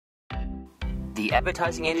The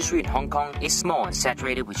advertising industry in Hong Kong is small and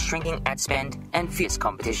saturated with shrinking ad spend and fierce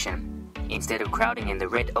competition. Instead of crowding in the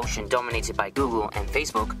red ocean dominated by Google and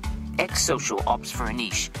Facebook, X Social opts for a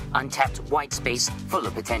niche, untapped white space full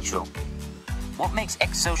of potential. What makes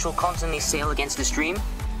X Social constantly sail against the stream?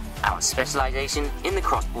 Our specialization in the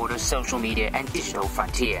cross-border social media and digital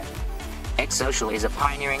frontier. X Social is a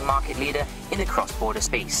pioneering market leader in the cross-border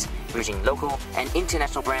space, bridging local and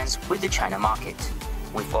international brands with the China market.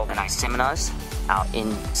 We've organized seminars, our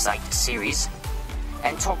Insight series,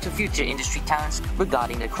 and talked to future industry talents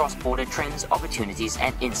regarding the cross-border trends, opportunities,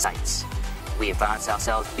 and insights. We advance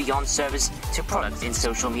ourselves beyond service to products in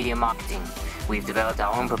social media marketing. We've developed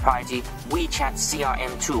our own proprietary WeChat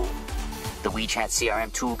CRM tool. The WeChat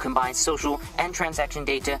CRM tool combines social and transaction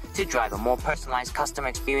data to drive a more personalized customer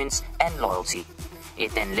experience and loyalty.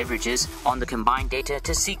 It then leverages on the combined data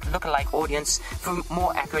to seek lookalike audience for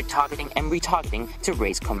more accurate targeting and retargeting to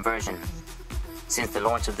raise conversion. Since the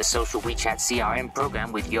launch of the social WeChat CRM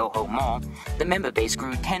program with Yoho Mall, the member base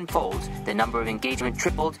grew tenfold, the number of engagement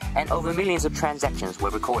tripled, and over millions of transactions were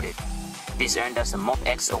recorded. This earned us a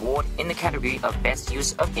MobX award in the category of Best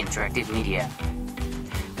Use of Interactive Media.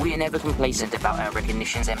 We are never complacent about our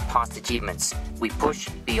recognitions and past achievements. We push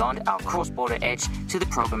beyond our cross-border edge to the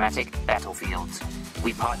programmatic battlefield.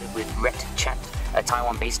 We partnered with RecChat, a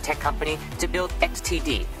Taiwan-based tech company, to build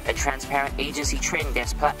XTD, a transparent agency trading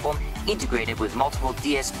desk platform integrated with multiple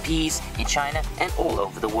DSPs in China and all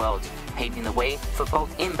over the world, paving the way for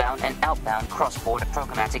both inbound and outbound cross-border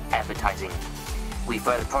programmatic advertising. We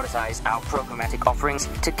further productize our programmatic offerings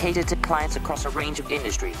to cater to clients across a range of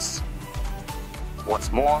industries.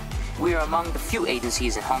 What's more, we are among the few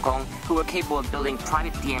agencies in Hong Kong who are capable of building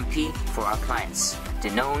private DMP for our clients.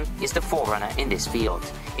 Danone is the forerunner in this field.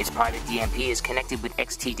 Its private DMP is connected with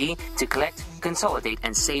XTD to collect, consolidate,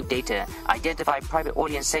 and save data, identify private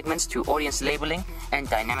audience segments through audience labeling, and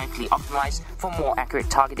dynamically optimize for more accurate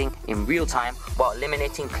targeting in real time while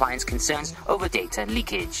eliminating clients' concerns over data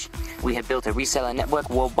leakage. We have built a reseller network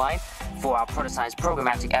worldwide for our productized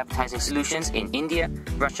programmatic advertising solutions in India,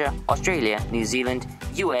 Russia, Australia, New Zealand,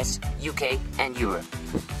 US, UK, and Europe.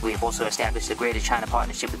 We have also established a Greater China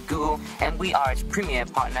partnership with Google, and we are its premier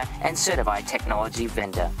partner and certified technology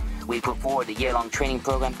vendor. We put forward a year-long training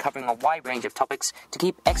program covering a wide range of topics to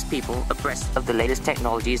keep ex-people abreast of the latest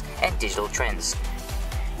technologies and digital trends.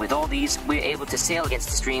 With all these, we're able to sail against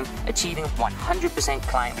the stream, achieving 100%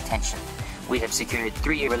 client retention. We have secured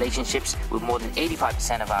 3-year relationships with more than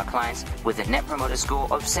 85% of our clients with a Net Promoter Score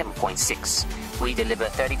of 7.6. We deliver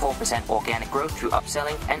 34% organic growth through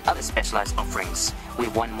upselling and other specialized offerings.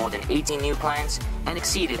 We've won more than 18 new clients and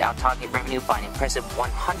exceeded our target revenue by an impressive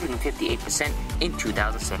 158% in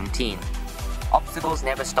 2017. Obstacles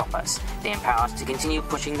never stop us. They empower us to continue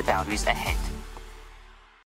pushing the boundaries ahead.